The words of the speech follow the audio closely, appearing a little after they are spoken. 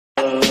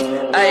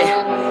Ay,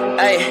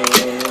 ay,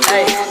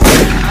 ay.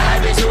 My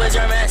bitch, who is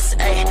your mess?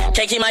 Ay,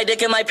 can't keep my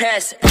dick in my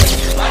pants. Ay,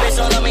 my bitch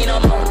don't love me no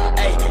more.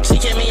 Ay, she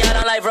kick me out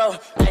on life, bro.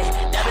 Ay,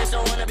 that bitch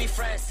don't wanna be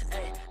friends. Ay.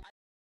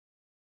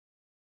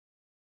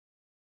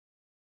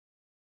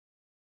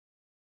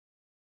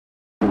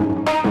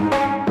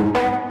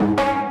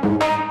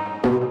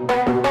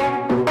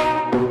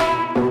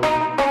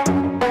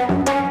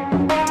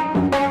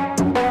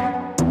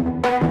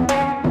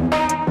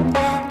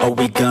 Are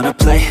we gonna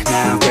play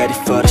now? Ready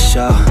for the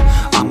show?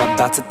 I'm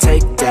about to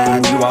take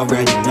down, you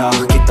already know.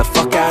 Get the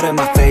fuck out of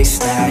my face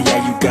now,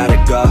 yeah, you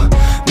gotta go.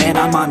 Man,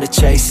 I'm on the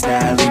chase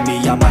now, leave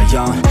me on my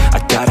own.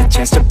 I got a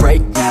chance to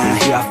break now,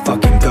 here I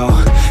fucking go.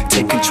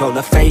 Take control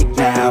of fate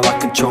now, I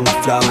control my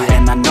flow.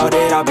 And I know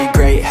that I'll be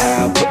great,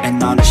 how,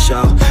 putting on a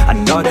show. I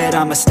know that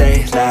I'ma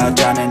stay loud,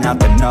 drowning out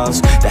the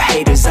noise. The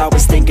haters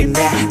always thinking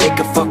that they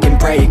could fucking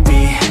break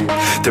me.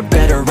 They're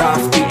better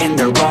off eating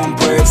their own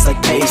words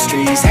like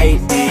pastries.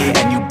 Hate me,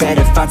 and you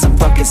better find some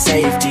fucking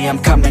safety. I'm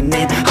coming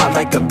in hot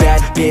like a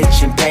bad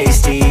bitch in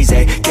pasties.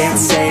 They can't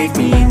save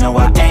me, no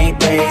I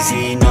ain't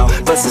lazy, no.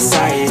 But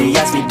society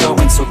has me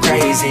going so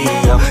crazy,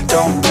 yo.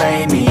 Don't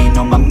blame me,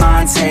 no my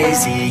mind's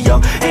hazy,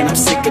 yo. And I'm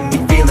sick of me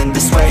feeling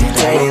this way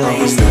daily. I will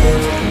always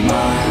live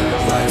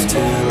my life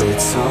till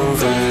it's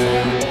over,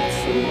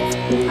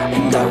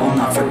 and I will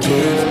not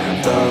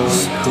forgive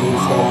those who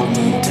hold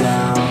me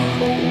down.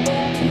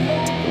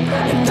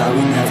 And I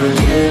will never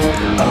give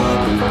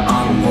up,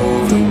 I'm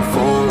moving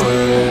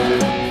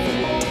forward.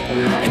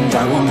 And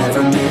I will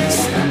never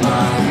miss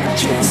my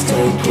chance,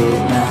 take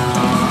it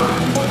now.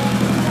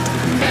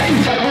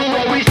 And I will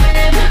always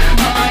live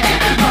my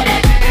life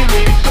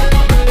till it's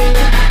over,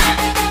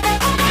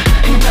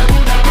 and I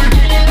will never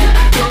give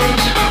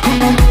those who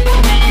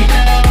hold me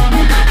down.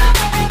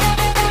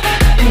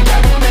 And I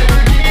will never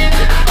give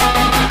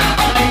up,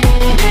 I'm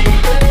moving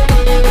forward.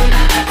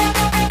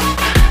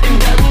 And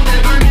I will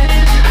never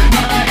miss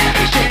my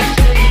chance,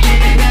 take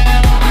it now.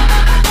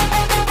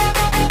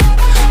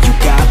 You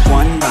got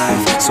one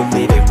life, so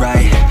live it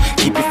right.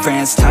 Keep your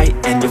friends tight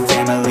and your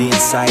family in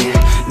sight.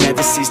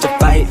 Never cease to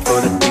fight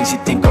for the things you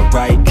think are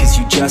right, cause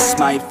you just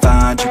might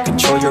find you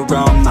control your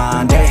own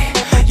mind, eh?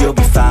 You'll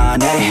be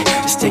fine, eh?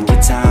 Just take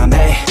your time,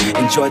 eh?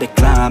 Enjoy the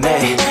climb,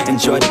 eh?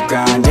 Enjoy the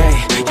grind,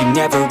 eh? You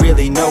never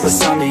really know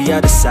what's on the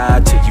other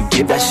side till you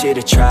give that shit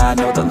a try.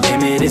 Know the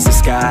limit is the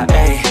sky,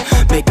 eh?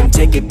 Make them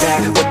take it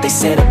back, what they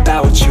said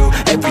about you.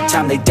 Every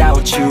time they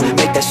doubt you,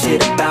 make that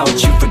shit about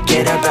you.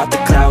 Forget about the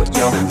clout,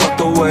 yo. Fuck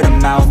the word of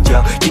mouth,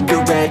 yo. Keep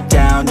your head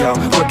down, yo.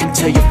 Work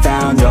until you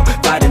found, yo.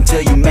 Fight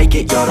until you make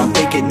it, yo. Don't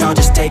think it, no,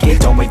 just take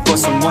it. Don't wait for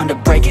someone to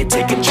break it.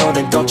 Take control,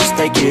 then don't just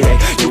take it, eh?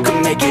 You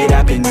can make it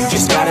happen, you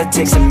just gotta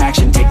take some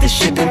action. Take the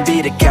ship and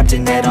be the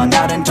captain. Head on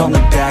out and don't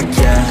look back,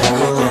 yeah. I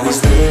will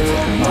always live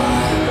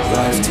my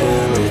life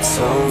till it's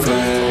over,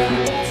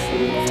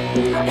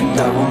 and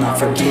I will not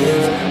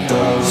forgive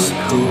those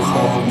who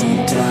hold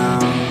me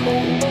down.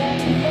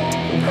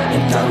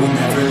 And I will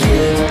never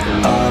give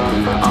up,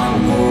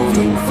 I'm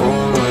moving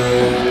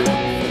forward.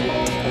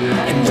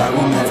 And I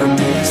will never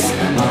miss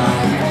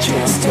my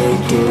chance,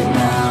 take it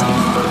now.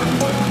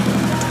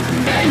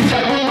 And I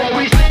will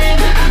always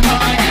live my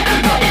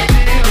life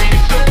till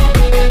it's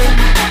over,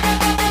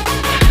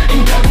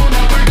 and I will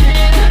not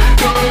forgive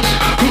those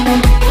who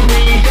hold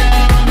me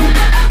down.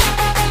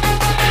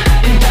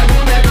 And I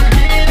will never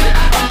give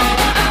up,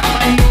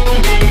 I'm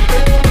moving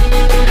forward.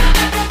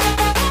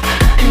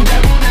 And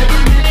I will never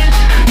miss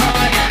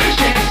my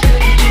chance,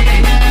 take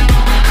it now.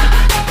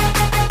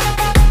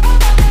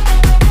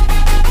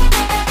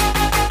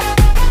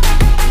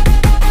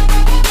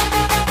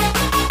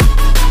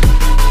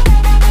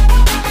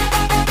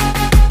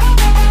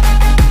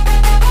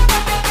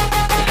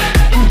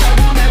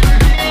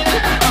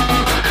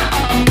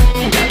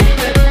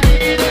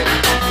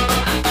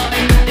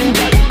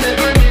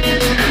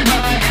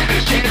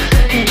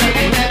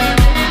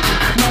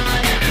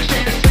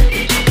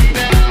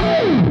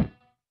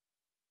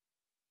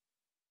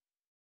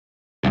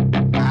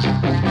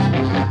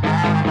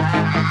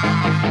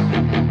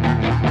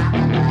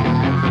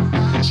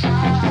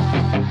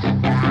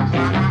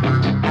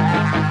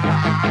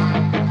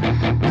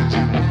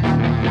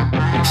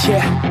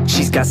 Yeah,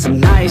 she's got some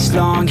nice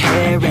long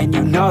hair, and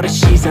you know that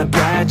she's a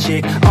bad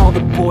chick. All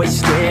the boys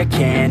stare,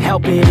 can't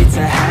help it, it's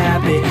a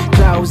habit.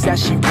 Clothes that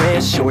she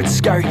wears, short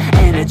skirt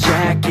and a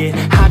jacket.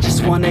 I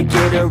just wanna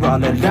get her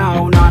all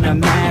alone on a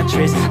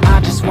mattress. I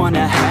just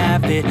wanna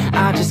have it,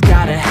 I just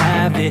gotta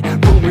have it.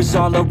 Rumors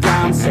all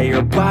around say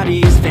her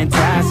body is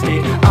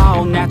fantastic.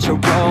 All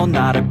natural,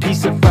 not a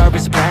piece of fur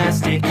is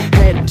plastic.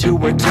 Head to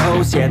her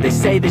toes, yeah, they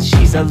say that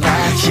she's a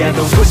latch. Yeah,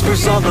 the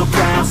whispers all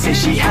around say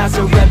she has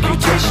a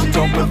reputation.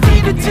 Don't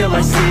believe it till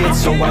I see it,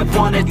 so I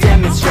want a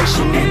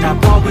demonstration. And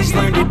I've always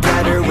learned it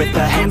better with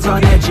a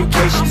hands-on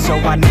education. So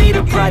I need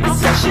a private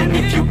session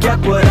if you get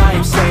what I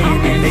am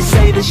saying. And they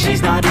say that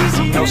she's not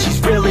easy, no, she's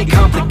really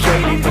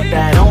complicated, but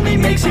that only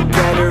makes it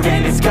better,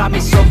 and it's got me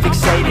so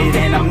fixated.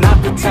 And I'm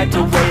not the type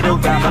to wait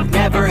around, I've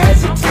never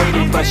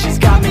hesitated, but she's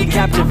got me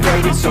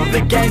captivated, so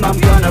the game, I'm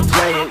gonna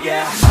play it,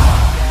 yeah.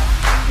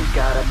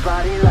 got a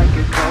body like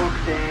a coke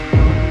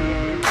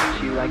thing.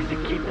 She likes to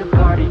keep the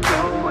party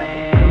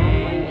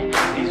going.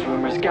 These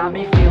rumors got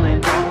me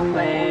feeling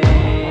lonely.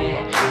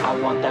 I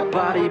want that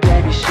body,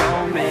 baby,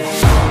 show me.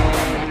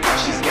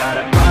 She's got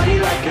a body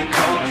like a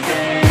coke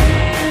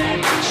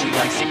thing. She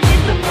likes to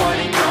keep the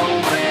party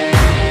going.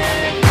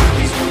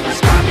 These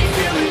rumors got me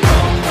feeling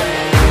lonely.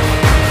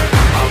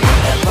 I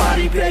want that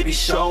body, baby,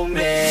 show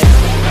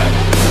me.